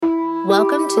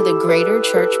Welcome to the Greater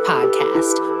Church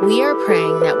Podcast. We are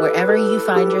praying that wherever you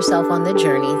find yourself on the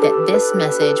journey, that this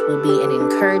message will be an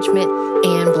encouragement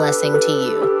and blessing to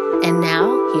you. And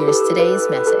now, here's today's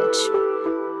message.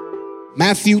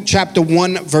 Matthew chapter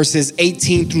 1, verses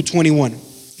 18 through 21.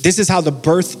 This is how the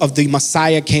birth of the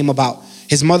Messiah came about.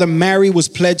 His mother Mary was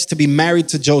pledged to be married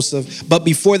to Joseph, but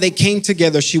before they came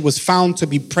together, she was found to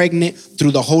be pregnant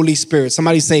through the Holy Spirit.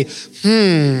 Somebody say,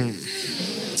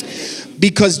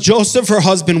 Because Joseph, her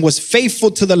husband, was faithful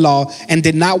to the law and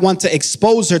did not want to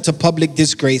expose her to public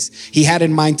disgrace, he had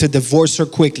in mind to divorce her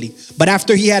quickly. But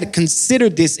after he had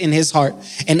considered this in his heart,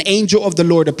 an angel of the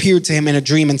Lord appeared to him in a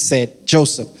dream and said,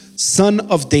 Joseph, son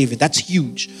of David, that's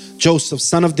huge. Joseph,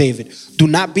 son of David, do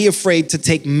not be afraid to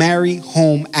take Mary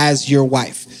home as your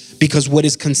wife, because what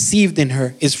is conceived in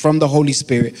her is from the Holy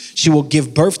Spirit. She will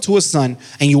give birth to a son,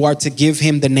 and you are to give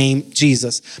him the name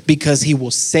Jesus, because he will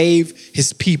save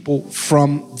his people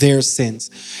from their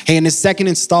sins. Hey, in the second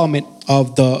installment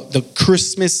of the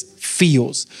Christmas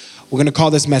Feels, we're going to call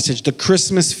this message the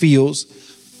Christmas Feels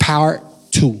Part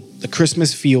 2. The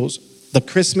Christmas Feels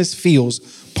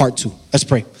Part 2. Let's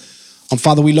pray.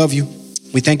 Father, we love you.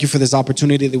 We thank you for this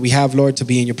opportunity that we have, Lord, to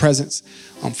be in your presence.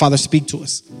 Father, speak to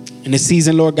us. In this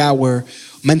season, Lord God, where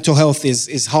mental health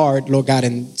is hard, Lord God,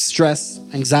 and stress,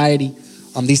 anxiety,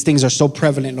 these things are so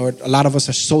prevalent, Lord. A lot of us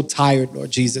are so tired, Lord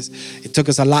Jesus. It took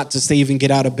us a lot to say even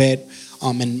get out of bed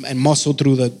and muscle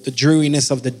through the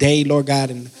dreariness of the day, Lord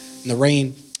God, and the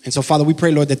rain. And so, Father, we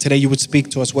pray, Lord, that today you would speak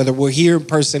to us, whether we're here in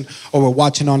person or we're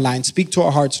watching online. Speak to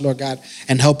our hearts, Lord God,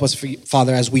 and help us,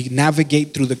 Father, as we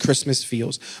navigate through the Christmas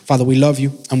feels. Father, we love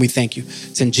you and we thank you.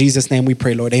 It's in Jesus' name we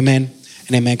pray, Lord. Amen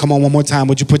and amen. Come on, one more time.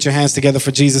 Would you put your hands together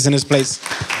for Jesus in this place?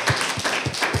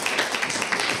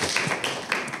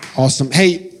 Awesome.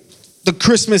 Hey, the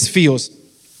Christmas feels.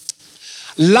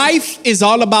 Life is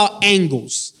all about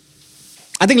angles.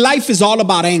 I think life is all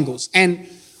about angles. And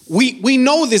we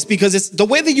know this because it's the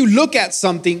way that you look at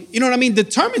something, you know what I mean,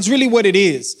 determines really what it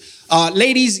is.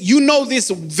 Ladies, you know this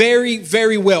very,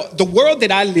 very well. The world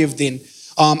that I lived in,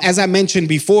 as I mentioned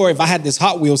before, if I had this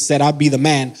Hot Wheels set, I'd be the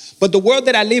man. But the world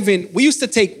that I live in, we used to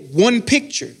take one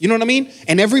picture, you know what I mean?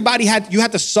 And everybody you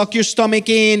had to suck your stomach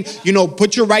in,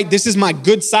 put your this is my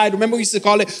good side. Remember we used to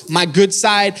call it my good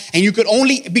side? And you could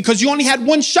because you only had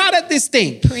one shot at this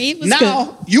thing.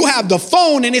 Now you have the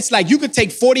phone and it's like you could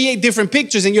take 48 different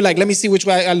pictures and you're like, let me see which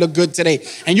way I look good today.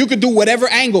 And you could do whatever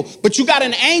angle, but you got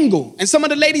an angle. And some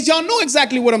of the ladies, y'all know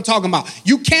exactly what I'm talking about.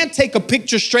 You can't take a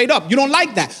picture straight up. You don't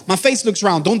like that. My face looks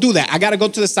round. Don't do that. I got to go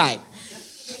to the side.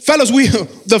 Fellas, we're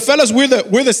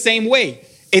the same way.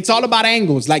 It's all about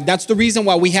angles. Like that's the reason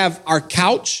why we have our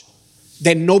couch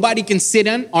that nobody can sit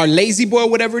on, our lazy boy or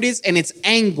whatever it is, and it's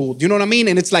angled. You know what I mean?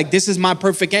 And it's like, this is my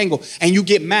perfect angle. And you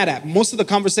get mad at. Most of the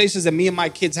conversations that me and my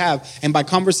kids have, and by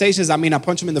conversations, I mean I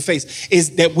punch them in the face,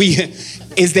 is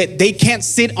that they can't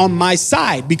sit on my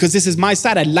side because this is my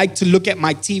side. I like to look at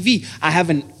my TV. I have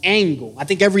an angle. I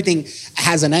think everything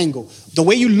has an angle. The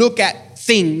way you look at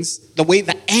things,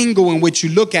 the angle in which you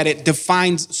look at it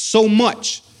defines so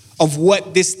much of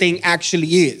what this thing actually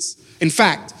is. In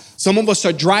fact, some of us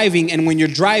are driving, and when you're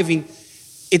driving,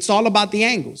 it's all about the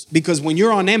angles. Because when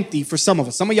you're on empty, for some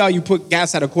of y'all, you put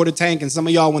gas at a quarter tank, and some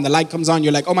of y'all, when the light comes on,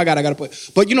 you're like, oh my God, I gotta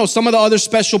put. But some of the other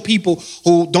special people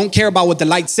who don't care about what the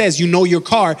light says, your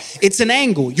car, it's an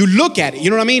angle. You look at it, you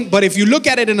know what I mean? But if you look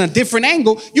at it in a different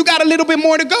angle, you got a little bit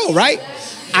more to go, right?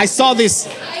 I saw this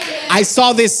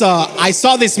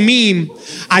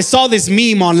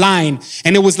meme online,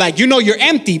 and it was like, you're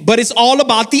empty, but it's all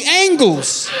about the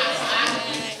angles.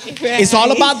 Right. It's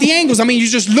all about the angles. I mean, you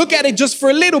just look at it just for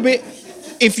a little bit.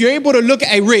 If you're able to look at,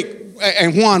 hey, Rick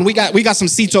and Juan, we got some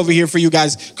seats over here for you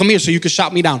guys. Come here so you can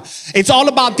shout me down. It's all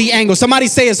about the angles. Somebody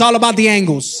say it's all about the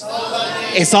angles.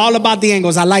 It's all about the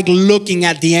angles. I like looking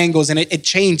at the angles, and it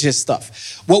changes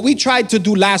stuff. What we tried to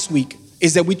do last week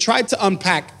is that we tried to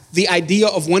unpack the idea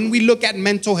of when we look at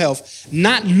mental health,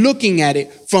 not looking at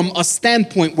it from a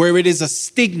standpoint where it is a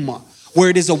stigma, where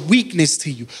it is a weakness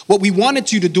to you. What we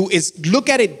wanted you to do is look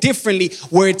at it differently,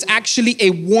 where it's actually a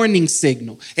warning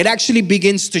signal. It actually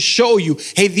begins to show you,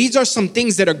 hey, these are some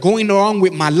things that are going wrong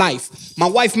with my life. My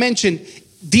wife mentioned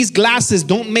these glasses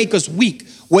don't make us weak.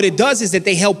 What it does is that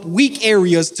they help weak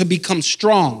areas to become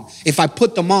strong if I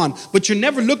put them on. But you're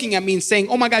never looking at me and saying,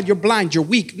 oh my God, you're blind, you're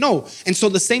weak. No. And so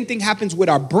the same thing happens with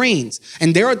our brains.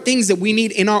 And there are things that we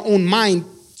need in our own mind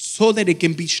so that it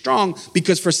can be strong.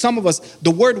 Because for some of us,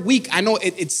 the word weak, I know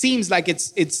it seems like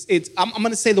I'm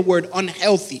going to say the word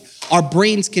unhealthy. Our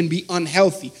brains can be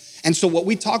unhealthy. And so what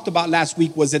we talked about last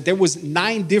week was that there was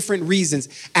 9 different reasons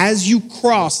as you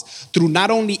cross through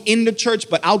not only in the church,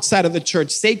 but outside of the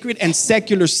church, sacred and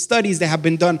secular studies that have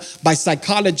been done by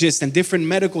psychologists and different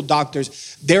medical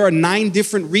doctors. There are 9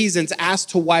 different reasons as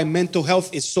to why mental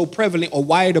health is so prevalent or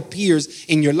why it appears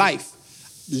in your life.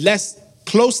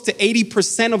 Close to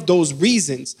 80% of those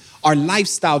reasons are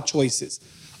lifestyle choices.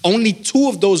 Only 2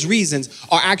 of those reasons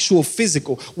are actual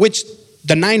physical, which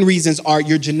the 9 reasons are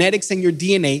your genetics and your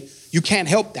DNA. You can't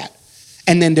help that.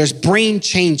 And then there's brain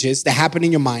changes that happen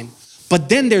in your mind. But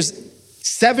then there's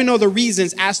 7 other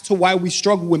reasons as to why we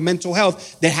struggle with mental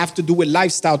health that have to do with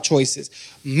lifestyle choices.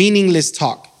 Meaningless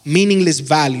talk, meaningless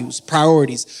values,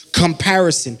 priorities,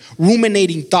 comparison,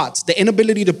 ruminating thoughts, the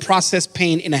inability to process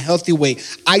pain in a healthy way,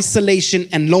 isolation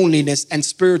and loneliness, and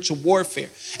spiritual warfare.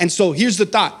 And so here's the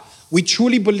thought. We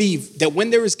truly believe that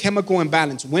when there is chemical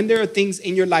imbalance, when there are things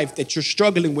in your life that you're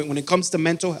struggling with when it comes to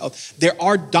mental health, there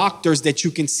are doctors that you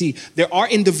can see. There are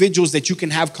individuals that you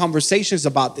can have conversations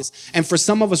about this. And for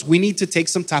some of us, we need to take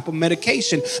some type of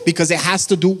medication because it has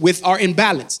to do with our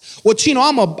imbalance. Well, Chino,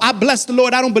 I bless the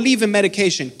Lord. I don't believe in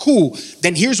medication. Cool.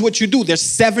 Then here's what you do. There's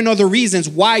 7 other reasons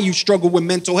why you struggle with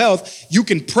mental health. You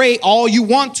can pray all you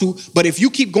want to, but if you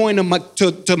keep going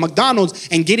to McDonald's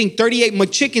and getting 38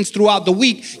 McChickens throughout the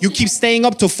week, you keep staying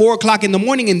up till 4 o'clock in the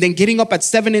morning and then getting up at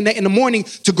 7 in the morning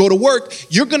to go to work,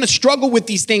 you're going to struggle with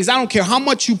these things. I don't care how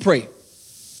much you pray.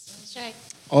 That's right.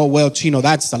 Oh, well, Chino,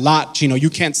 that's a lot. Chino, you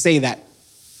can't say that.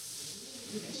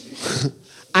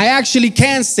 I actually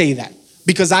can say that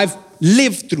because I've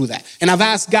lived through that. And I've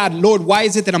asked God, Lord, why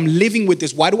is it that I'm living with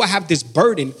this? Why do I have this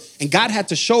burden? And God had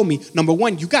to show me, number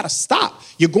one, you got to stop.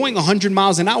 You're going 100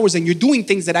 miles an hour and you're doing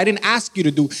things that I didn't ask you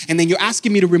to do. And then you're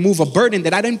asking me to remove a burden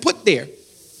that I didn't put there.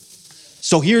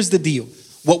 So here's the deal.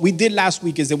 What we did last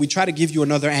week is that we try to give you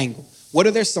another angle. What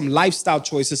are there some lifestyle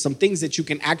choices, some things that you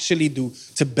can actually do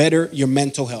to better your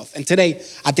mental health? And today,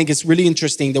 I think it's really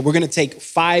interesting that we're going to take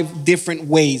 5 different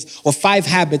ways or 5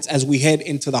 habits as we head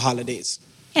into the holidays.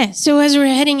 Yeah, so as we're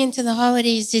heading into the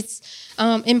holidays, it's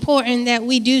important that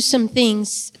we do some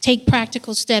things, take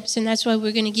practical steps, and that's why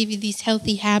we're going to give you these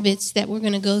healthy habits that we're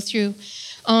going to go through.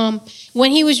 When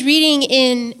he was reading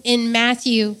in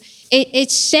Matthew,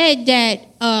 it said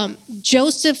that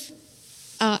Joseph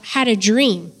had a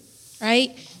dream,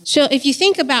 right? So if you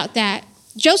think about that,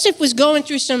 Joseph was going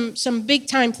through some big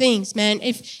time things, man.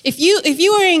 If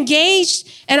you were engaged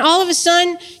and all of a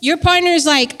sudden your partner is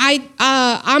like,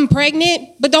 I'm pregnant,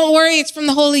 but don't worry, it's from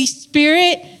the Holy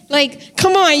Spirit. Like,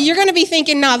 come on, you're going to be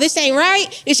thinking, no, this ain't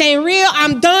right. This ain't real.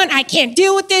 I'm done. I can't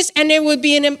deal with this. And there would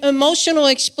be an emotional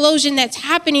explosion that's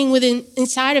happening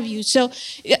inside of you. So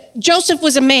Joseph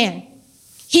was a man.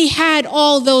 He had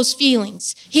all those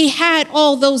feelings. He had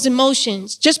all those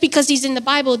emotions. Just because he's in the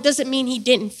Bible, it doesn't mean he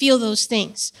didn't feel those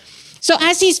things. So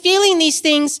as he's feeling these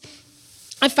things,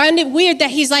 I find it weird that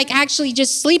he's like actually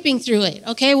just sleeping through it.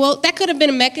 Okay, well, that could have been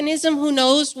a mechanism, who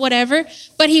knows, whatever.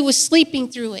 But he was sleeping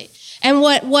through it. And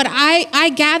what I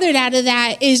gathered out of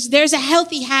that is there's a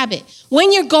healthy habit.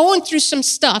 When you're going through some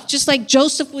stuff, just like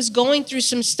Joseph was going through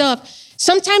some stuff,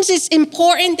 sometimes it's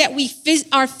important that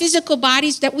our physical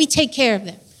bodies, that we take care of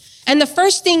them. And the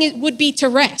first thing would be to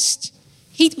rest.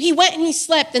 He went and he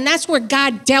slept, and that's where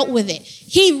God dealt with it.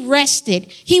 He rested.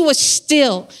 He was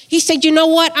still. He said, you know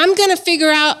what? I'm going to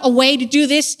figure out a way to do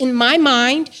this in my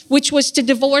mind, which was to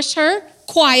divorce her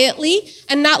quietly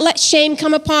and not let shame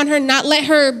come upon her, not let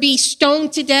her be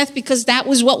stoned to death, because that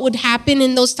was what would happen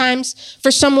in those times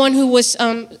for someone who was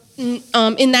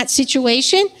in that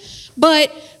situation.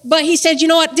 But he said, you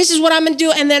know what, this is what I'm going to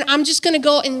do. And then I'm just going to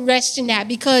go and rest in that,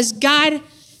 because God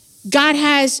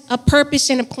has a purpose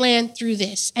and a plan through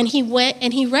this. And he went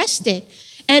and he rested.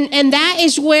 And that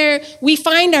is where we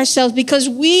find ourselves, because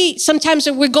sometimes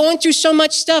we're going through so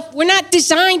much stuff. We're not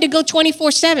designed to go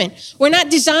 24/7. We're not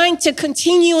designed to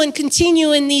continue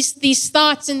in these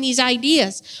thoughts and these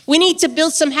ideas. We need to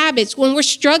build some habits. When we're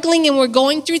struggling and we're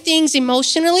going through things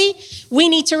emotionally, we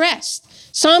need to rest.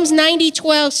 Psalms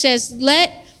 90:12 says,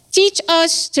 teach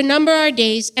us to number our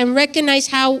days and recognize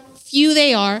how few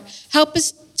they are. Help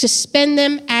us to spend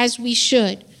them as we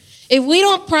should. If we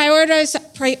don't prioritize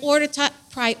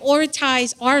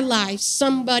our lives,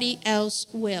 somebody else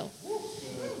will.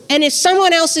 And if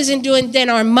someone else isn't doing, then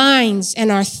our minds and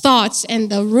our thoughts and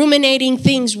the ruminating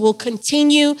things will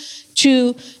continue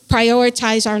to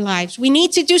prioritize our lives. We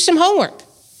need to do some homework.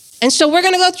 And so we're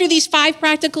going to go through these 5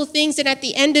 practical things, and at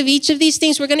the end of each of these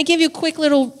things, we're going to give you a quick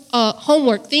little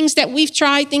homework, things that we've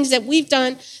tried, things that we've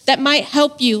done that might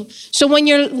help you. So when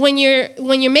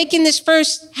you're making this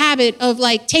first habit of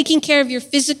like taking care of your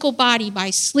physical body by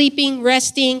sleeping,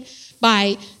 resting,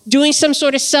 by doing some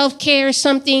sort of self-care or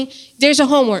something, there's a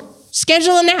homework.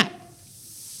 Schedule a nap.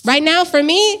 Right now, for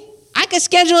me, I could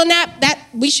schedule a nap. That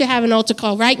we should have an altar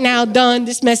call right now. Done.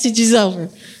 This message is over.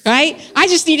 Right? I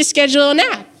just need to schedule a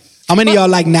nap. How many of y'all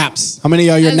like naps? How many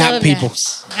of y'all are nap people?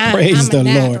 Praise the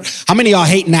Lord. How many of y'all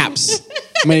hate naps?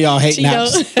 How many of y'all hate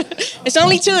naps? It's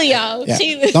only two of y'all. Yeah.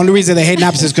 The only reason they hate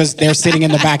naps is because they're sitting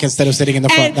in the back instead of sitting in the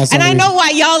front. That's the and only I know reason. why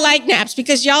y'all like naps,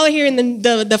 because y'all are here in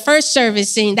the first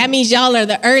service, and that means y'all are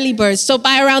the early birds. So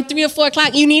by around 3 or 4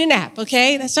 o'clock, you need a nap,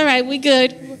 okay? That's all right. We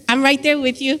good. I'm right there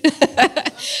with you.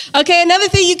 Okay, another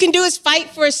thing you can do is fight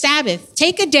for a Sabbath.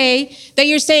 Take a day that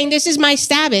you're saying, this is my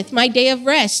Sabbath, my day of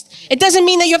rest. It doesn't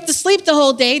mean that you have to sleep the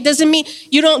whole day. It doesn't mean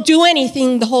you don't do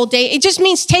anything the whole day. It just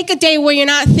means take a day where you're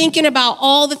not thinking about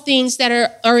all the things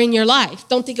that are in your life.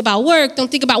 Don't think about work.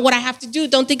 Don't think about what I have to do.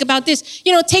 Don't think about this.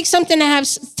 Take some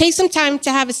time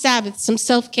to have a Sabbath, some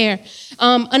self-care.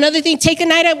 Another thing, take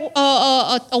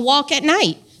a walk at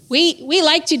night. We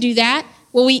like to do that.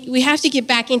 Well, we have to get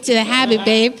back into the habit,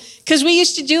 babe, because we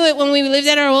used to do it when we lived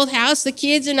at our old house. The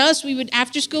kids and us, we would,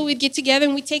 after school, we'd get together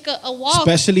and we'd take a walk.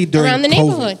 Especially during around the COVID.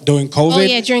 neighborhood. During COVID, oh,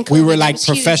 yeah, during COVID, we were like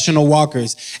professional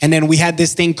walkers. And then we had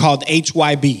this thing called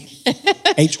HYB.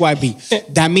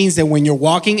 HYB. That means that when you're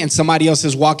walking and somebody else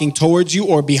is walking towards you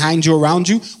or behind you, around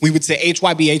you, we would say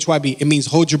HYB, HYB. It means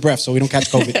hold your breath so we don't catch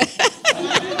COVID.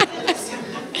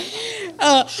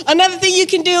 Another thing you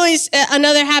can do is,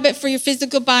 another habit for your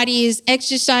physical body is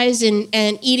exercise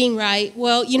and eating right.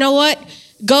 Well, you know what?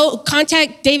 Go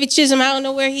contact David Chisholm. I don't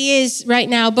know where he is right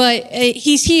now, but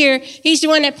he's here. He's the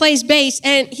one that plays bass,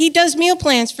 and he does meal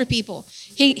plans for people.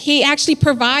 He actually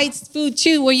provides food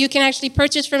too, where you can actually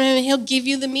purchase from him and he'll give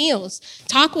you the meals.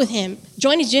 Talk with him.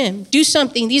 Join a gym. Do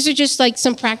something. These are just like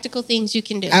some practical things you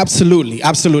can do. Absolutely.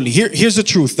 Absolutely. Here's the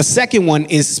truth. The second one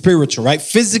is spiritual, right?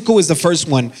 Physical is the first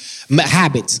one.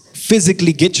 Habits.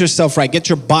 Physically, get yourself right. Get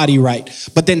your body right.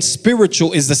 But then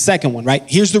spiritual is the second one, right?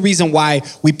 Here's the reason why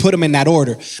we put them in that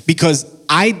order. Because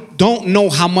I don't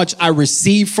know how much I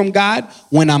receive from God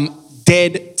when I'm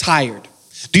dead tired.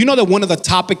 Do you know that one of the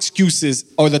top excuses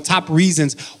or the top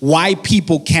reasons why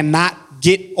people cannot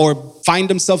get or find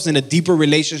themselves in a deeper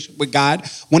relationship with God,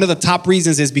 one of the top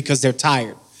reasons is because they're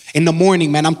tired. In the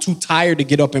morning, man, I'm too tired to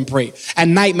get up and pray. At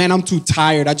night, man, I'm too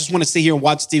tired. I just want to sit here and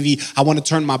watch TV. I want to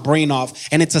turn my brain off.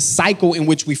 And it's a cycle in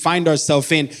which we find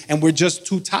ourselves in, and we're just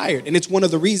too tired. And it's one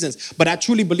of the reasons. But I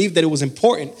truly believe that it was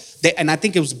important, and I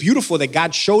think it was beautiful that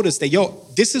God showed us that,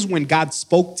 this is when God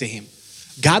spoke to him.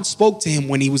 God spoke to him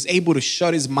when he was able to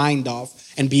shut his mind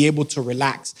off and be able to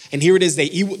relax. And here it is that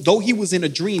though he was in a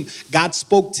dream, God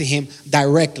spoke to him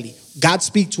directly. God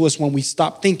speaks to us when we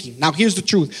stop thinking. Now, here's the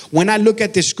truth. When I look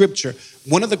at this scripture,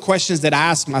 one of the questions that I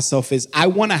ask myself is, I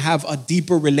want to have a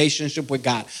deeper relationship with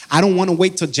God. I don't want to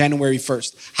wait till January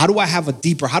 1st. How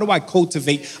do I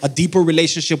cultivate a deeper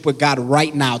relationship with God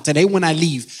right now? Today when I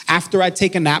leave, after I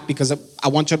take a nap, because I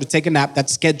want you to take a nap,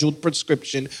 that's scheduled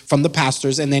prescription from the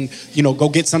pastors, and then, go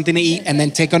get something to eat and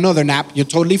then take another nap. You're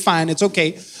totally fine. It's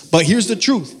okay. But here's the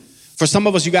truth. For some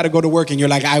of us, you got to go to work and you're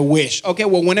like, I wish. Okay,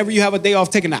 well, whenever you have a day off,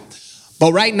 take a nap.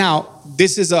 But right now,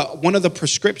 this is one of the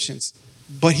prescriptions.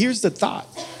 But here's the thought.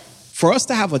 For us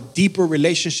to have a deeper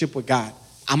relationship with God,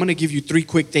 I'm going to give you 3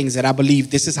 quick things that I believe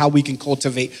this is how we can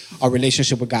cultivate our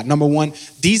relationship with God. Number 1,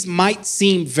 these might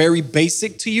seem very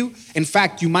basic to you. In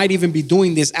fact, you might even be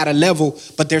doing this at a level,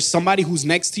 but there's somebody who's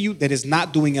next to you that is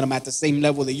not doing them at the same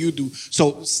level that you do.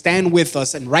 So stand with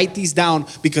us and write these down,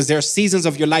 because there are seasons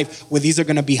of your life where these are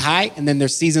going to be high, and then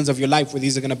there's seasons of your life where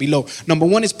these are going to be low. Number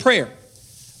 1 is prayer.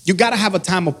 You got to have a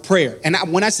time of prayer. And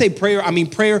when I say prayer, I mean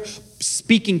prayer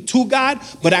speaking to God,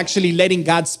 but actually letting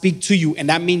God speak to you. And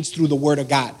that means through the word of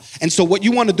God. And so what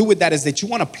you want to do with that is that you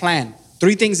want to plan.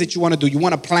 3 things that you want to do. You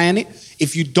want to plan it.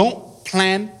 If you don't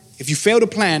plan, if you fail to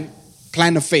plan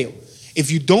to fail.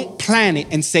 If you don't plan it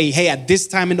and say, hey, at this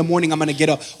time in the morning, I'm going to get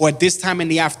up, or at this time in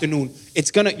the afternoon,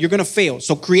 you're going to fail.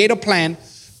 So create a plan.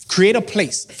 Create a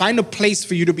place. Find a place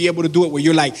for you to be able to do it where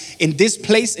you're like, in this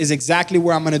place is exactly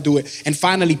where I'm going to do it. And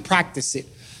finally, practice it.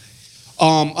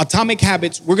 Atomic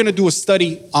Habits, we're going to do a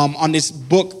study on this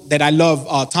book that I love,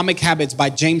 Atomic Habits by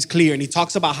James Clear. And he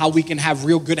talks about how we can have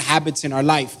real good habits in our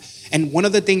life. And one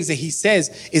of the things that he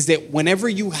says is that whenever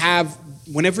you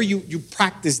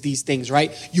practice these things,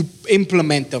 right, you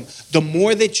implement them, the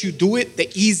more that you do it, the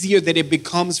easier that it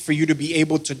becomes for you to be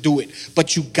able to do it.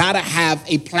 But you got to have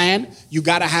a plan, you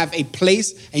got to have a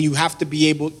place, and you have to be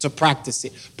able to practice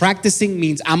it. Practicing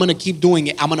means I'm going to keep doing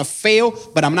it. I'm going to fail,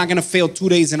 but I'm not going to fail 2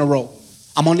 days in a row.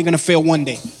 I'm only going to fail one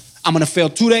day. I'm going to fail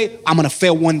 2 days. I'm going to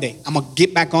fail 1 day. I'm going to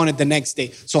get back on it the next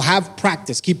day. So have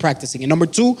practice. Keep practicing. And number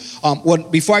 2,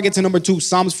 before I get to number 2,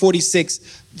 Psalms 46,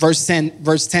 verse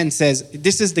 10 says,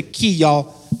 this is the key,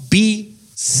 y'all. Be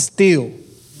still.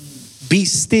 Be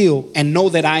still and know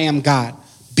that I am God.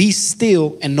 Be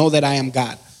still and know that I am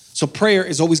God. So prayer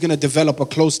is always going to develop a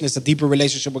closeness, a deeper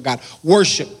relationship with God.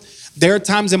 Worship. There are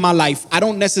times in my life,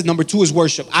 number 2 is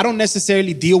worship. I don't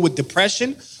necessarily deal with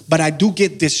depression, but I do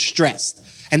get distressed.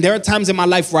 And there are times in my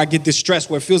life where I get distressed,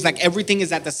 where it feels like everything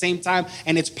is at the same time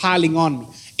and it's piling on me.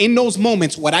 In those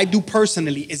moments, what I do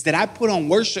personally is that I put on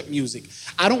worship music.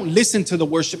 I don't listen to the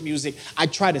worship music. I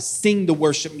try to sing the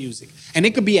worship music. And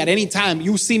it could be at any time.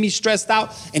 You see me stressed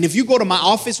out. And if you go to my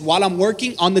office while I'm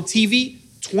working on the TV,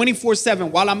 24/7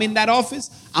 while I'm in that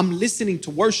office, I'm listening to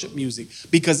worship music,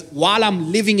 because while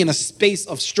I'm living in a space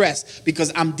of stress,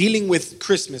 because I'm dealing with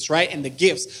Christmas, right, and the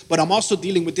gifts, but I'm also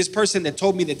dealing with this person that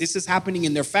told me that this is happening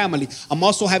in their family. I'm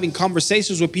also having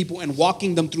conversations with people and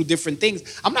walking them through different things.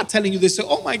 I'm not telling you this,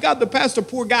 oh my God, the pastor,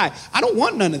 poor guy. I don't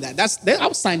want none of that. I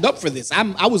was signed up for this.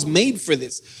 I was made for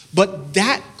this. But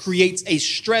that creates a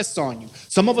stress on you.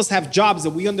 Some of us have jobs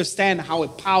that we understand how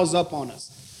it piles up on us.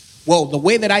 Well, the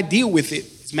way that I deal with it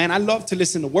is, man, I love to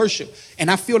listen to worship.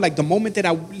 And I feel like the moment that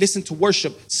I listen to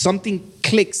worship, something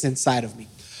clicks inside of me.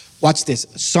 Watch this.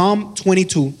 Psalm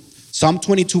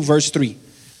 22 verse 3.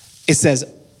 It says,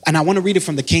 and I want to read it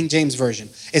from the King James Version.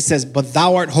 It says, but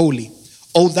thou art holy,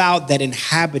 O thou that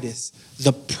inhabitest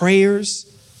the prayers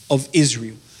of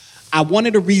Israel. I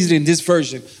wanted to read it in this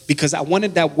version because I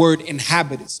wanted that word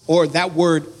inhabitants, or that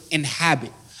word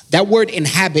inhabit. That word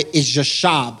inhabit is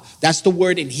yashab. That's the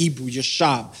word in Hebrew,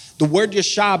 yashab. The word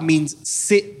yashab means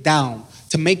sit down,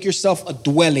 to make yourself a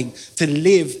dwelling, to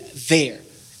live there.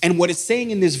 And what it's saying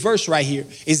in this verse right here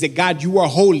is that, God, you are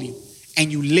holy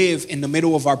and you live in the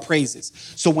middle of our praises.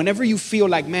 So whenever you feel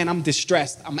like, man, I'm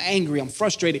distressed, I'm angry, I'm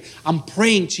frustrated, I'm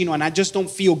praying, Chino, and I just don't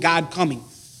feel God coming,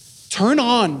 turn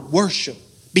on worship.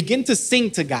 Begin to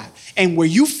sing to God. And where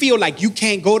you feel like you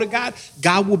can't go to God,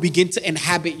 God will begin to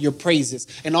inhabit your praises.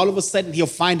 And all of a sudden, he'll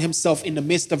find himself in the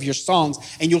midst of your songs.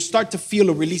 And you'll start to feel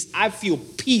a release. I feel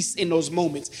peace in those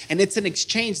moments. And it's an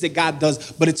exchange that God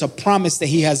does, but it's a promise that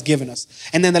he has given us.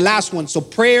 And then the last one, so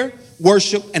prayer,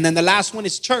 worship, and then the last one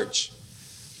is church.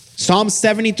 Psalm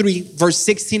 73, verse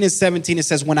 16 and 17, it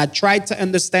says, when I tried to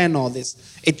understand all this,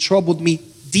 it troubled me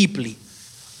deeply,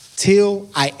 till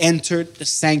I entered the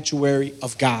sanctuary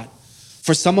of God.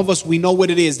 For some of us, we know what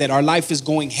it is, that our life is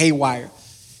going haywire.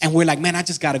 And we're like, man, I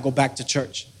just got to go back to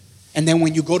church. And then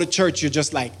when you go to church, you're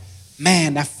just like,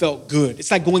 man, that felt good. It's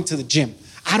like going to the gym.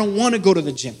 I don't want to go to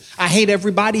the gym. I hate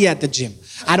everybody at the gym.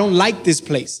 I don't like this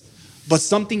place. But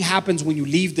something happens when you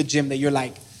leave the gym that you're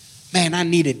like, man, I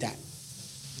needed that.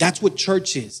 That's what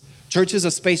church is. Church is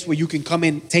a space where you can come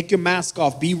in, take your mask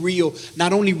off, be real,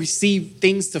 not only receive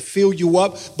things to fill you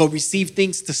up, but receive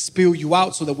things to spill you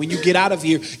out, so that when you get out of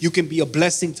here, you can be a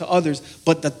blessing to others.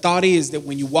 But the thought is that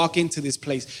when you walk into this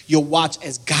place, you'll watch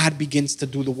as God begins to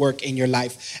do the work in your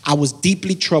life. I was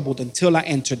deeply troubled until I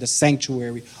entered the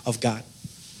sanctuary of God.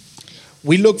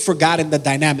 We look for God in the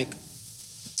dynamic,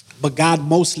 but God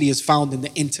mostly is found in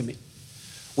the intimate.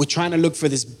 We're trying to look for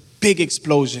this big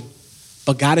explosion,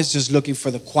 but God is just looking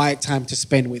for the quiet time to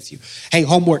spend with you. Hey,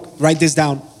 homework, write this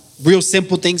down. Real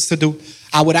simple things to do.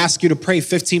 I would ask you to pray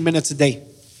 15 minutes a day.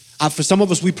 For some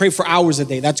of us, we pray for hours a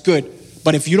day. That's good.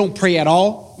 But if you don't pray at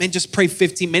all, man, just pray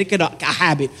 15 minutes. Make it a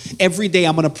habit. Every day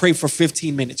I'm going to pray for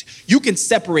 15 minutes. You can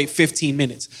separate 15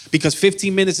 minutes, because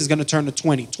 15 minutes is going to turn to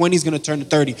 20. 20 is going to turn to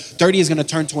 30. 30 is going to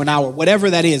turn to an hour, whatever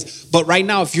that is. But right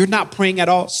now, if you're not praying at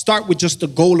all, start with just the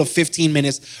goal of 15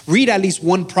 minutes. Read at least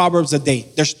one Proverbs a day.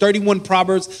 There's 31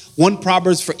 Proverbs, one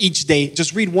Proverbs for each day.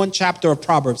 Just read one chapter of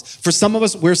Proverbs. For some of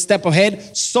us, we're a step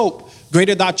ahead. Soap.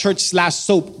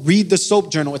 Greater.church/soap. Read the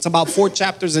soap journal. It's about 4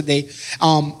 chapters a day.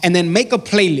 And then make a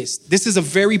playlist. This is a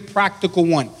very practical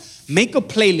one. Make a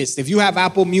playlist. If you have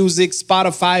Apple Music,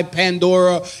 Spotify,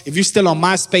 Pandora, if you're still on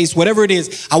MySpace, whatever it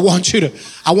is, I want you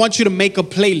to make a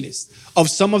playlist of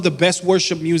some of the best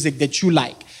worship music that you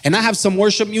like. And I have some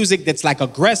worship music that's like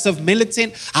aggressive,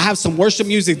 militant. I have some worship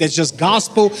music that's just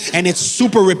gospel and it's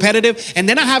super repetitive. And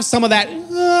then I have some of that,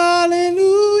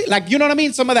 hallelujah, like, you know what I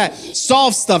mean? Some of that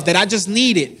soft stuff that I just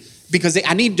needed because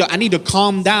I need to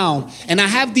calm down. And I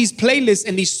have these playlists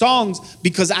and these songs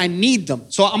because I need them.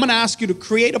 So I'm going to ask you to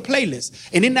create a playlist.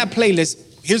 And in that playlist,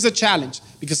 here's a challenge,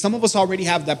 because some of us already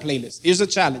have that playlist. Here's a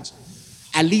challenge.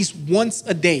 At least once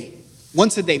a day.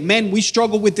 Men, we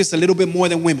struggle with this a little bit more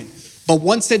than women. But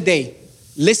once a day,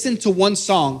 listen to one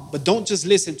song, but don't just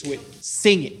listen to it.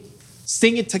 Sing it.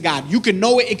 Sing it to God. You can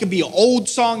know it. It could be an old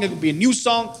song. It could be a new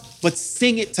song. but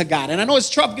sing it to God. And I know it's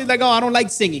tough because like, oh, I don't like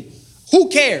singing. Who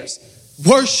cares?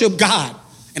 Worship God.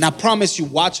 And I promise you,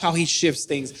 watch how he shifts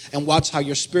things and watch how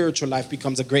your spiritual life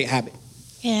becomes a great habit.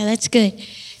 Yeah, that's good.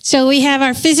 So we have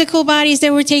our physical bodies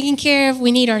that we're taking care of.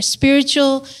 We need our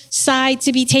spiritual side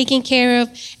to be taken care of.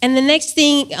 And the next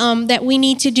thing that we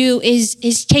need to do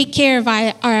is take care of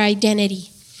our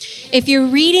identity. If you're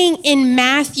reading in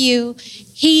Matthew,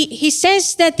 he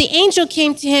says that the angel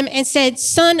came to him and said,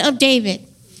 "Son of David."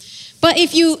 But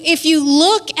if you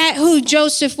look at who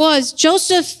Joseph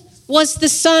was the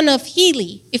son of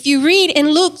Heli. If you read in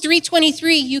Luke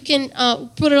 3:23, you can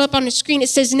put it up on the screen. It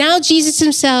says, "Now Jesus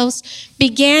himself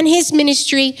began his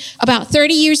ministry about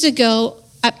 30 years ago.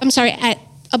 At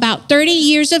about 30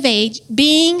 years of age,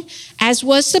 being, as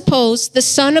was supposed, the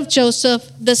son of Joseph,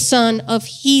 the son of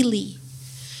Heli."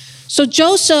 So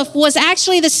Joseph was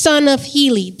actually the son of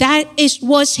Heli. That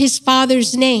was his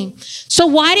father's name. So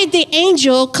why did the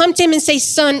angel come to him and say,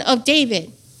 "Son of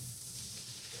David"?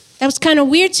 That was kind of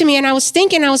weird to me. And I was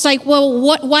thinking, I was like, well,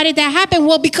 why did that happen?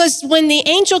 Well, because when the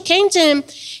angel came to him,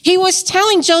 he was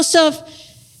telling Joseph,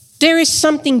 there is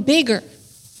something bigger.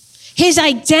 His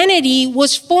identity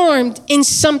was formed in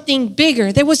something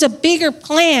bigger. There was a bigger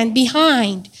plan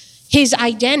behind his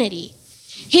identity.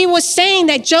 He was saying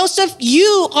that, Joseph,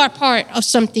 you are part of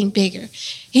something bigger.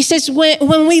 He says,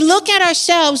 when we look at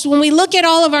ourselves, when we look at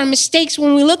all of our mistakes,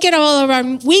 when we look at all of our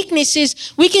weaknesses,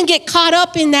 we can get caught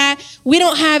up in that we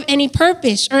don't have any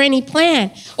purpose or any plan,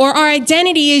 or our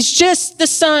identity is just the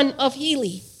son of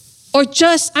Heli, or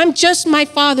I'm just my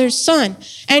father's son.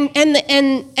 And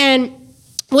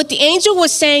what the angel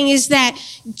was saying is that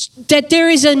there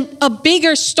is a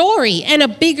bigger story and a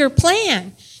bigger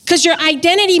plan. Because your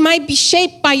identity might be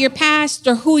shaped by your past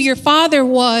or who your father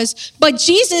was, but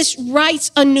Jesus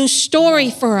writes a new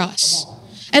story for us.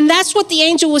 And that's what the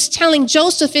angel was telling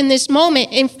Joseph in this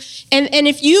moment. And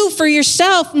if you for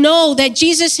yourself know that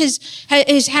Jesus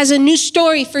has a new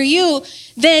story for you,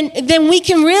 then we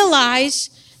can realize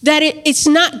that it's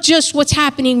not just what's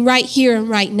happening right here and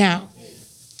right now.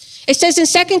 It says in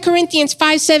 2 Corinthians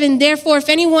 5:7, "Therefore, if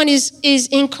anyone is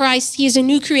in Christ, he is a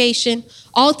new creation.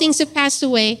 All things have passed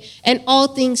away, and all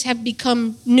things have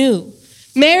become new."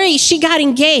 Mary, she got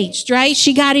engaged, right?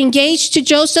 She got engaged to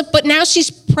Joseph, but now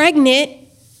she's pregnant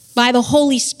by the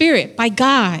Holy Spirit, by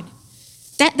God.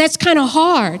 That's kind of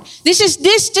hard.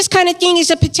 This kind of thing is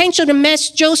a potential to mess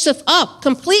Joseph up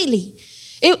completely.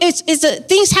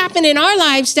 Things happen in our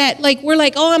lives that we're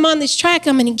like, oh, I'm on this track,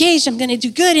 I'm engaged, I'm going to do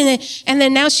good, and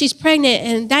then now she's pregnant,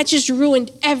 and that just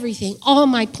ruined everything, all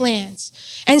my plans.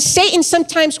 And Satan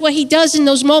sometimes what he does in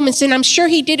those moments, and I'm sure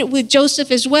he did it with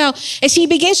Joseph as well, is he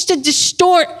begins to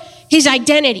distort his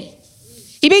identity.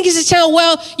 He begins to tell,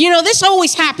 well, this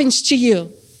always happens to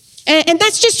you. And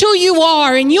that's just who you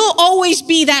are, and you'll always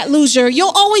be that loser.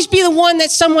 You'll always be the one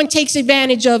that someone takes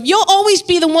advantage of. You'll always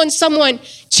be the one someone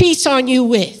cheats on you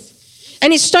with.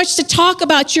 And it starts to talk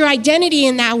about your identity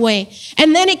in that way.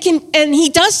 And then he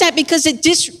does that because it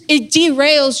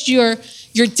derails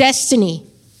your destiny.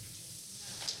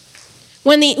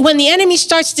 When the enemy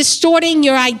starts distorting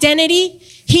your identity,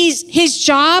 his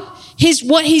job,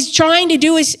 what he's trying to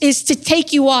do is to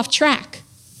take you off track.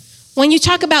 When you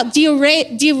talk about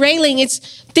derailing,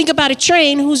 think about a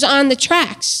train who's on the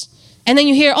tracks. And then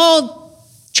you hear, oh,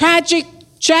 tragic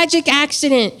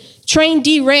accident, train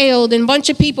derailed, and a bunch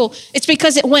of people. It's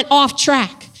because it went off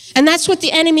track. And that's what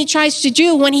the enemy tries to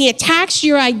do when he attacks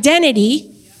your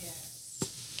identity.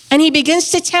 And he begins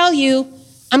to tell you,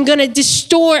 I'm going to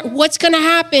distort what's going to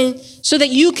happen so that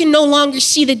you can no longer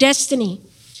see the destiny.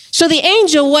 So the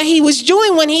angel, what he was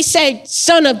doing when he said,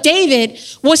 "Son of David,"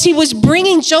 was he was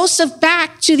bringing Joseph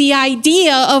back to the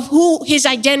idea of who his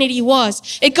identity was.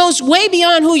 It goes way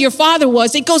beyond who your father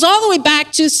was. It goes all the way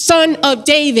back to son of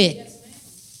David.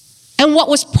 And what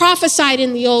was prophesied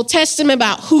in the Old Testament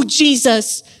about who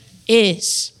Jesus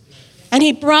is. And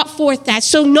he brought forth that.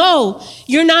 So no,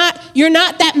 you're not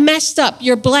that messed up.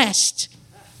 You're blessed.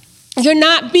 You're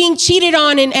not being cheated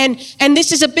on, and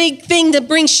this is a big thing that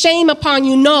brings shame upon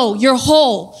you. No, you're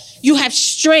whole. You have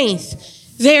strength.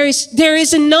 There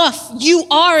is enough. You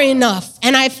are enough.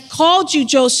 And I've called you,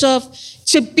 Joseph,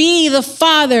 to be the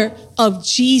father of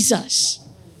Jesus.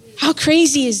 How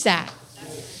crazy is that?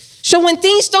 So when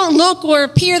things don't look or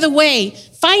appear the way,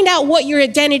 find out what your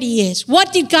identity is.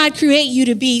 What did God create you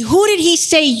to be? Who did he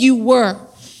say you were?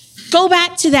 Go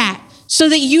back to that, so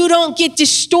that you don't get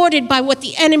distorted by what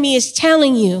the enemy is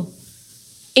telling you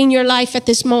in your life at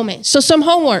this moment. So some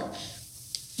homework.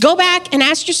 Go back and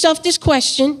ask yourself this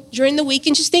question during the week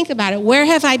and just think about it. Where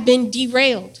have I been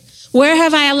derailed? Where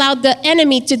have I allowed the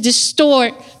enemy to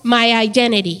distort my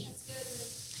identity?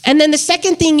 And then the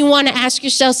second thing you want to ask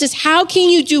yourselves is, how can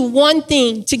you do one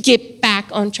thing to get back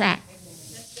on track?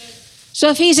 So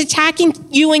if he's attacking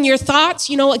you and your thoughts,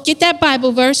 you know what? Get that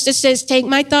Bible verse that says, take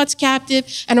my thoughts captive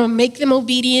and I'll make them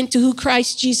obedient to who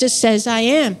Christ Jesus says I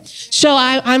am. So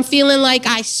I'm feeling like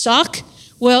I suck.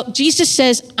 Well, Jesus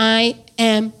says, I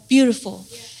am beautiful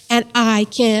and I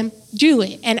can do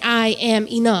it and I am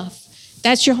enough.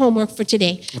 That's your homework for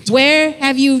today. Where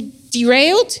have you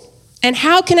derailed? And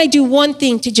how can I do one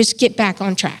thing to just get back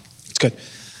on track? It's good.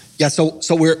 Yeah, so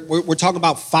we're talking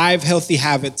about 5 healthy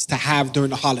habits to have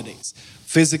during the holidays.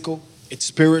 Physical, it's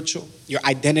spiritual, your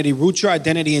identity, root your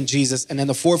identity in Jesus. And then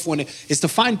the fourth one is to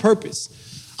find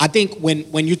purpose. I think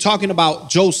when you're talking about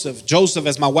Joseph,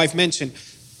 as my wife mentioned,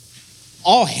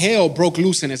 all hell broke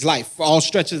loose in his life for all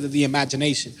stretches of the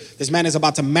imagination. This man is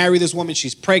about to marry this woman.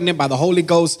 She's pregnant by the Holy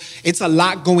Ghost. It's a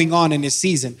lot going on in this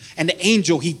season. And the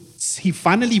angel, he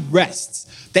finally rests.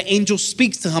 The angel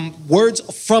speaks to him words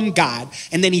from God,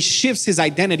 and then he shifts his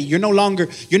identity. You're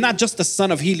not just the son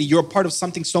of Heli. You're a part of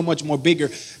something so much more bigger.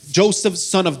 Joseph,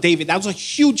 son of David. That was a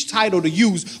huge title to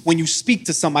use when you speak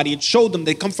to somebody. It showed them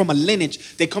they come from a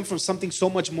lineage. They come from something so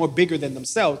much more bigger than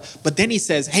themselves. But then he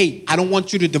says, hey, I don't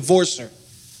want you to divorce her.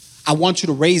 I want you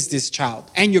to raise this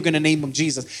child, and you're going to name him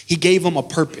Jesus. He gave him a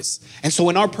purpose. And so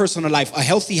in our personal life, a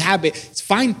healthy habit is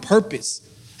find purpose.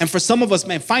 And for some of us,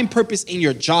 man, find purpose in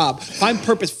your job. Find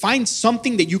purpose. Find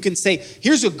something that you can say,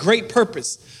 here's a great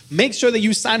purpose. Make sure that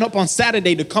you sign up on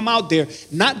Saturday to come out there,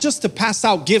 not just to pass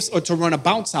out gifts or to run a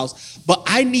bounce house, but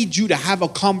I need you to have a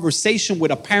conversation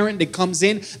with a parent that comes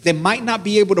in that might not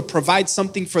be able to provide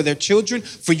something for their children,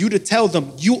 for you to tell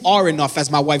them you are enough,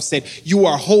 as my wife said. You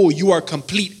are whole. You are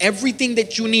complete. Everything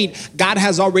that you need, God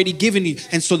has already given you.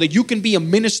 And so that you can be a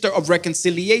minister of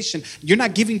reconciliation. You're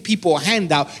not giving people a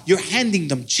handout. You're handing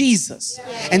them Jesus.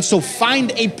 And so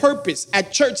find a purpose.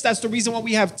 At church, that's the reason why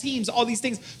we have teams, all these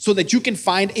things, so that you can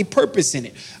find a purpose in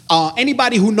it.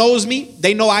 Anybody who knows me,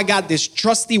 they know I got this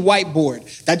trusty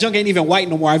whiteboard. That junk ain't even white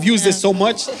no more. I've used this so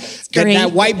much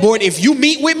that whiteboard, if you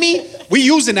meet with me, we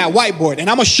using that whiteboard. And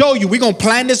I'm going to show you, we're going to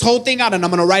plan this whole thing out and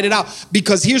I'm going to write it out.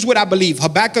 Because here's what I believe.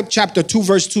 Habakkuk chapter 2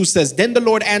 verse 2 says, then the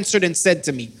Lord answered and said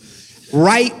to me,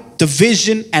 write the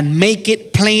vision and make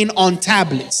it plain on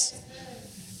tablets,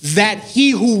 that he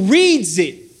who reads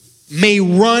it may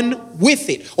run with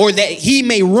it, or that he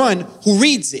may run who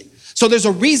reads it. So there's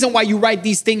a reason why you write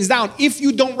these things down. If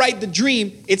you don't write the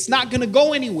dream, it's not going to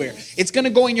go anywhere. It's going to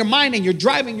go in your mind, and you're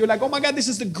driving. You're like, oh my God, this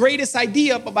is the greatest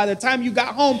idea. But by the time you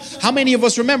got home, how many of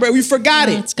us remember? We forgot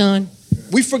it. It's gone.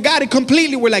 We forgot it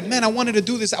completely. We're like, man, I wanted to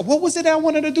do this. What was it that I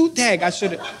wanted to do? Tag, I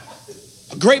should have.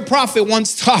 A great prophet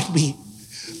once taught me,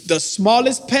 the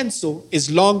smallest pencil is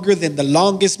longer than the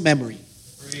longest memory.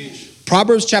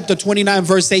 Proverbs chapter 29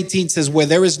 verse 18 says, where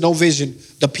there is no vision,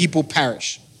 the people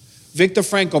perish. Viktor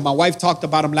Frankl, my wife talked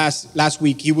about him last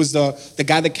week. He was the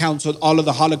guy that counseled all of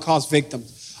the Holocaust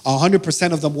victims.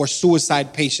 100% of them were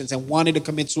suicide patients and wanted to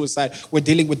commit suicide. We're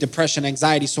dealing with depression,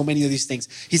 anxiety, so many of these things.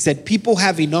 He said, people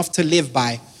have enough to live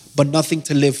by, but nothing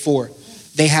to live for.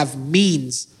 They have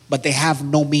means, but they have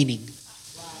no meaning.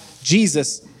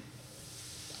 Joseph,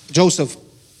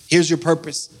 here's your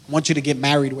purpose. I want you to get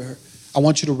married with her. I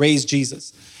want you to raise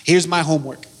Jesus. Here's my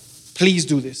homework. Please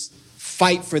do this.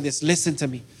 Fight for this. Listen to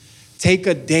me. Take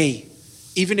a day,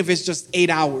 even if it's just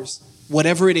 8 hours,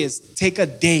 whatever it is, take a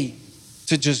day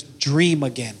to just dream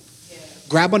again. Yeah.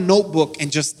 Grab a notebook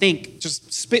and just think,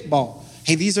 just spitball.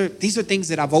 Hey, these are things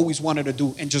that I've always wanted to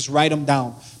do, and just write them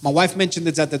down. My wife mentioned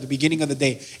this at the beginning of the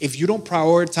day. If you don't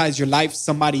prioritize your life,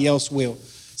 somebody else will.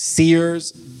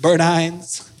 Sears,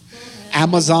 Burdines,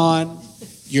 Amazon,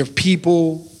 your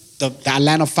people, the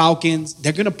Atlanta Falcons,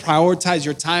 they're going to prioritize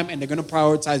your time and they're going to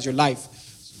prioritize your life.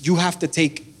 You have to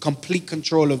take complete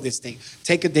control of this thing.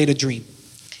 Take a day to dream.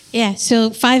 Yeah,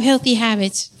 so 5 healthy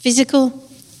habits: physical,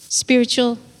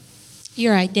 spiritual,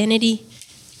 your identity,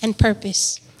 and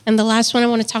purpose. And the last one I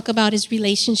want to talk about is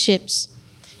relationships.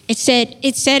 It said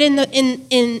in the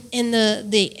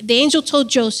angel told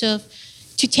Joseph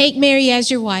to take Mary as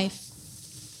your wife.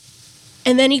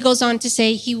 And then he goes on to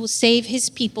say he will save his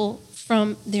people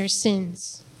from their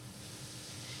sins.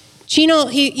 Chino,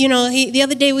 the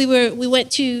other day we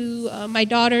went to my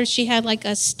daughter. She had like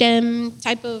a STEM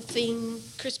type of thing,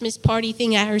 Christmas party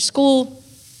thing at her school,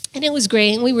 and it was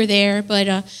great. And we were there,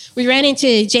 but we ran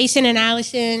into Jason and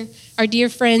Allison, our dear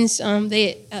friends.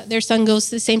 Their son goes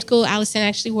to the same school. Allison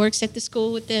actually works at the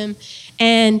school with them,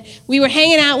 and we were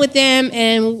hanging out with them,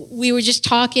 and we were just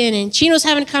talking. And Chino's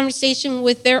having a conversation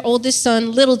with their oldest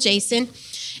son, little Jason.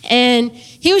 And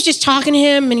he was just talking to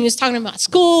him, and he was talking about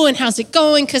school and how's it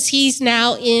going, because he's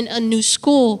now in a new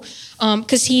school,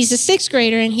 because he's a sixth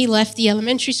grader and he left the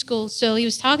elementary school. So he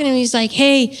was talking to him. He's like,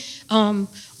 hey,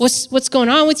 what's going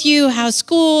on with you? How's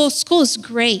school? School is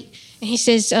great. And he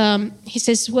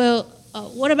says, well,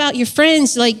 what about your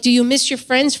friends? Like, do you miss your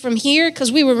friends from here?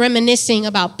 Because we were reminiscing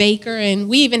about Baker, and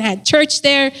we even had church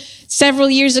there several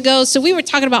years ago. So we were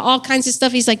talking about all kinds of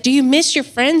stuff. He's like, do you miss your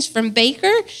friends from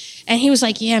Baker? And he was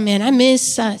like, yeah, man, I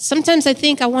miss, sometimes I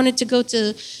think I wanted to go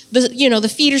to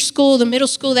the feeder school, the middle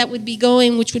school that would be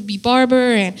going, which would be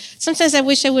Barber. And sometimes I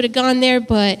wish I would have gone there,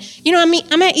 but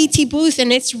I'm at ET Booth,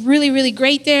 and it's really, really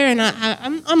great there. And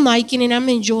I'm liking it. I'm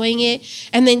enjoying it.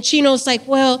 And then Chino's like,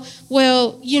 well,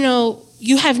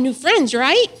 you have new friends,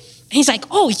 right? And he's like,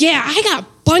 oh yeah, I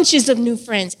got bunches of new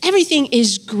friends. Everything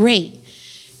is great.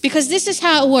 Because this is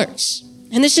how it works.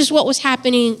 And this is what was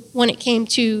happening when it came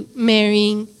to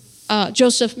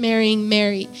Joseph marrying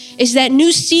Mary, is that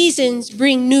new seasons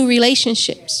bring new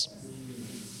relationships.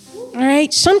 All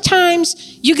right?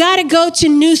 Sometimes you got to go to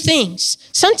new things.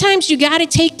 Sometimes you got to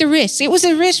take the risk. It was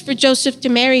a risk for Joseph to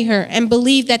marry her and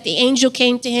believe that the angel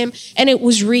came to him and it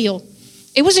was real.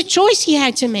 It was a choice he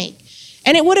had to make.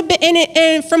 And it would have been,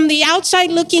 and from the outside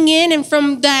looking in, and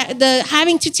from the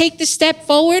having to take the step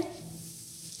forward,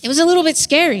 it was a little bit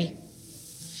scary.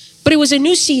 But it was a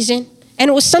new season, and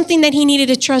it was something that he needed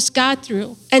to trust God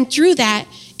through. And through that,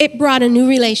 it brought a new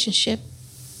relationship.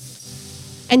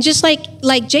 And just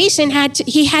like Jason had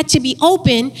to be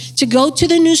open to go to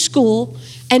the new school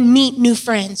and meet new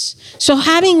friends. So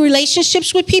having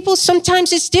relationships with people,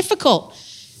 sometimes it's difficult.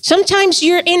 Sometimes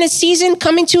you're in a season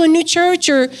coming to a new church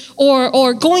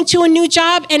or going to a new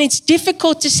job, and it's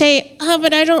difficult to say,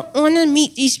 but I don't want to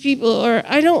meet these people, or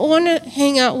I don't want to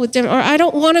hang out with them, or I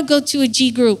don't want to go to a G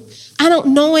group. I don't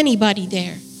know anybody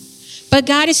there. But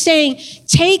God is saying,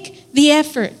 take the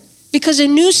effort, because a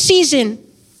new season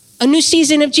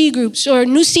of G groups, or a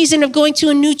new season of going to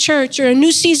a new church, or a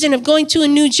new season of going to a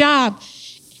new job,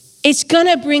 it's going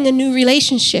to bring a new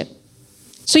relationship.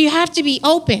 So you have to be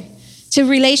open to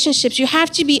relationships. You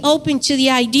have to be open to the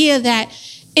idea that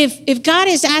if God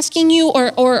is asking you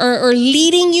or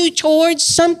leading you towards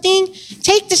something,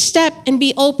 take the step and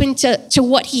be open to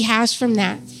what he has from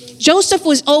that. Joseph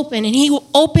was open, and he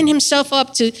opened himself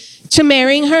up to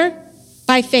marrying her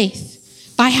by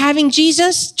faith, by having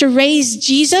Jesus, to raise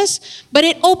Jesus. But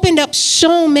it opened up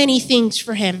so many things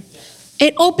for him.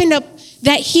 It opened up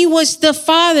that he was the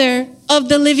father of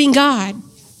the living God.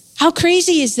 How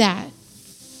crazy is that?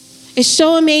 It's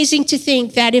so amazing to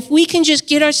think that if we can just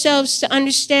get ourselves to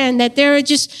understand that there are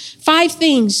just 5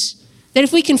 things, that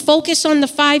if we can focus on the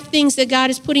 5 things that God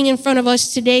is putting in front of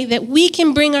us today, that we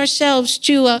can bring ourselves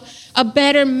to a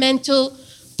better mental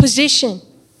position.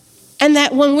 And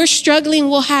that when we're struggling,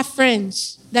 we'll have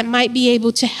friends that might be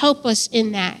able to help us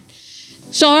in that.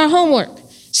 So our homework,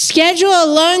 schedule a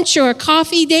lunch or a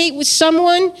coffee date with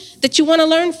someone that you want to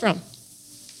learn from.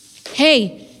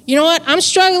 Hey, you know what? I'm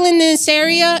struggling in this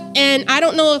area, and I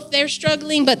don't know if they're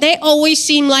struggling, but they always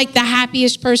seem like the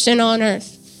happiest person on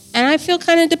earth. And I feel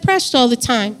kind of depressed all the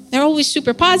time. They're always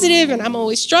super positive, and I'm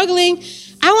always struggling.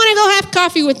 I want to go have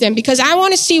coffee with them because I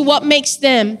want to see what makes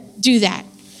them do that.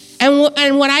 And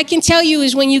what I can tell you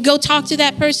is when you go talk to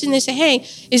that person, they say, hey,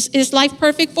 is life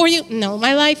perfect for you? No,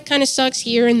 my life kind of sucks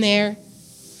here and there.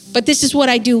 But this is what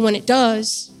I do when it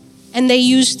does. And they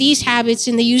use these habits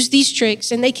and they use these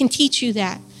tricks, and they can teach you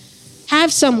that.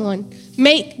 Have someone.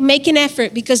 Make an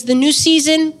effort, because the new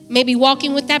season, maybe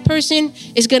walking with that person,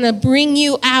 is going to bring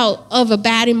you out of a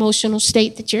bad emotional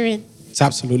state that you're in. It's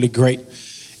absolutely great.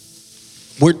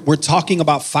 We're talking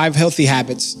about 5 healthy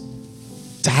habits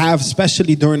to have,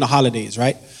 especially during the holidays,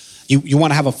 right? You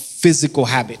want to have a physical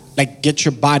habit, like get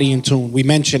your body in tune. We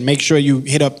mentioned, make sure you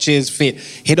hit up Chiz Fit,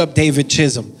 hit up David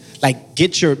Chisholm. Like,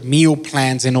 get your meal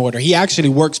plans in order. He actually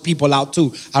works people out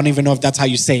too. I don't even know if that's how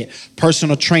you say it.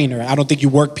 Personal trainer. I don't think you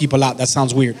work people out. That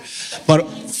sounds weird. But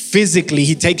physically,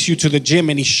 he takes you to the gym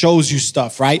and he shows you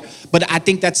stuff, right? But I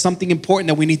think that's something important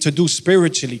that we need to do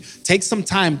spiritually. Take some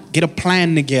time, get a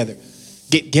plan together.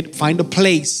 Find a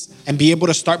place and be able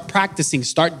to start practicing,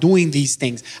 start doing these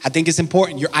things. I think it's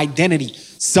important. Your identity,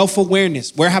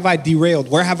 self-awareness. Where have I derailed?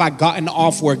 Where have I gotten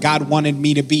off where God wanted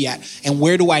me to be at? And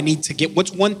where do I need to get?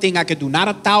 What's one thing I could do? Not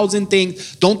 1,000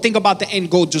 things. Don't think about the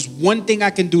end goal. Just one thing I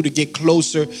can do to get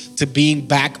closer to being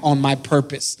back on my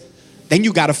purpose. Then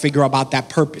you got to figure out about that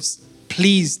purpose.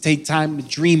 Please take time to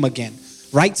dream again.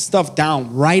 Write stuff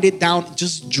down. Write it down.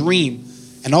 Just dream.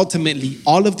 And ultimately,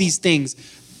 all of these things,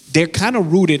 they're kind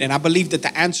of rooted, and I believe that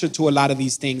the answer to a lot of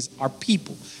these things are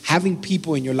people. Having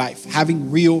people in your life,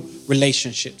 having real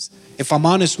relationships. if I'm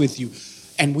honest with you,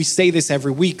 and we say this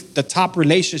every week, the top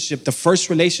relationship, the first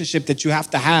relationship that you have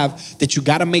to have, that you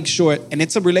got to make sure, and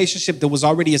it's a relationship that was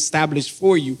already established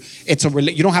for you.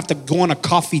 You don't have to go on a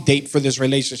coffee date for this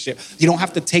relationship. You don't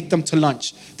have to take them to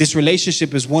lunch. This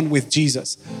relationship is one with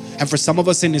Jesus. And for some of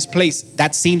us in this place,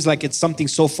 that seems like it's something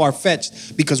so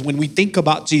far-fetched, because when we think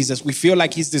about Jesus, we feel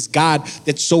like he's this God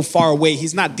that's so far away.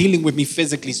 He's not dealing with me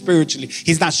physically, spiritually.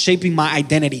 He's not shaping my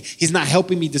identity. He's not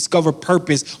helping me discover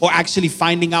purpose or actually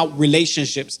finding out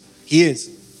relationships. He is.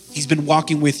 He's been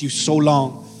walking with you so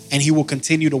long, and he will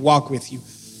continue to walk with you.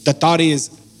 The thought is,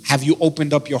 have you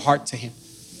opened up your heart to him?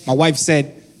 My wife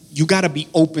said, you got to be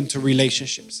open to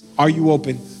relationships. Are you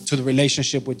open to the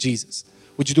relationship with Jesus?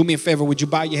 Would you do me a favor? Would you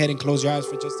bow your head and close your eyes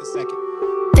for just a second?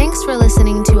 Thanks for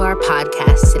listening to our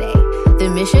podcast today. The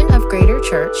mission of Greater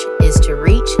Church is to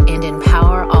reach and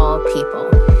empower all people.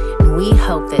 And we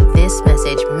hope that this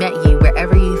message met you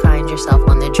wherever you find yourself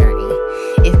on the journey.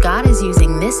 If God is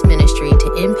using this ministry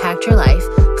to impact your life,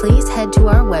 please head to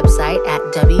our website at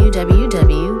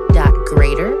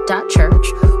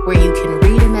www.greater.church, where you can